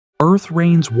Earth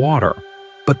rains water,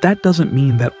 but that doesn't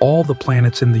mean that all the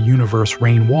planets in the universe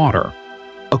rain water.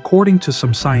 According to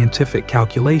some scientific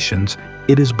calculations,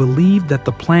 it is believed that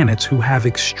the planets who have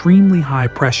extremely high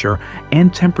pressure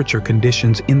and temperature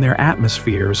conditions in their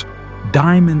atmospheres,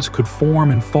 diamonds could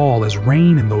form and fall as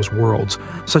rain in those worlds,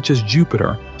 such as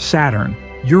Jupiter, Saturn,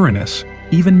 Uranus,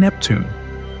 even Neptune.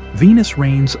 Venus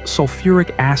rains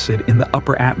sulfuric acid in the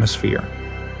upper atmosphere.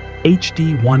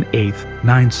 HD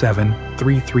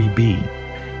 1/89733b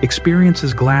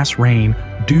experiences glass rain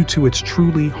due to its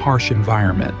truly harsh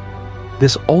environment.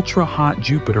 This ultra-hot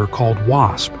Jupiter called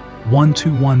WASP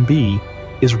 121b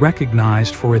is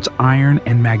recognized for its iron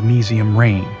and magnesium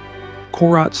rain.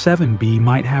 Korat 7b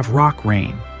might have rock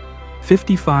rain.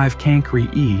 55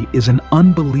 Cancri E is an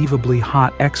unbelievably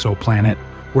hot exoplanet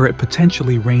where it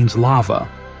potentially rains lava.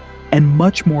 And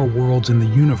much more worlds in the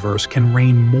universe can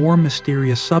rain more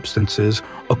mysterious substances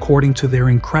according to their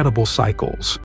incredible cycles.